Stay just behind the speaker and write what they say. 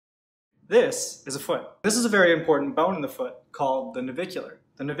This is a foot. This is a very important bone in the foot called the navicular.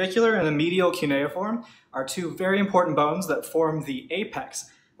 The navicular and the medial cuneiform are two very important bones that form the apex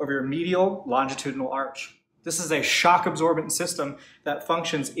of your medial longitudinal arch. This is a shock absorbent system that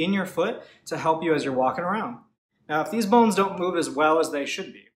functions in your foot to help you as you're walking around. Now, if these bones don't move as well as they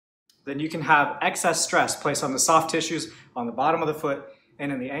should be, then you can have excess stress placed on the soft tissues on the bottom of the foot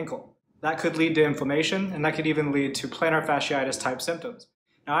and in the ankle. That could lead to inflammation, and that could even lead to plantar fasciitis type symptoms.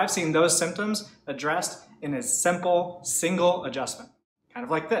 Now, I've seen those symptoms addressed in a simple, single adjustment, kind of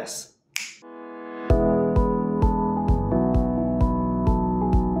like this.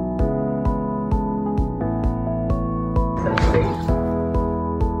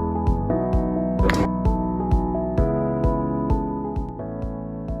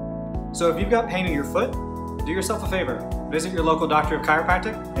 So if you've got pain in your foot, do yourself a favor. Visit your local doctor of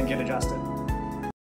chiropractic and get adjusted.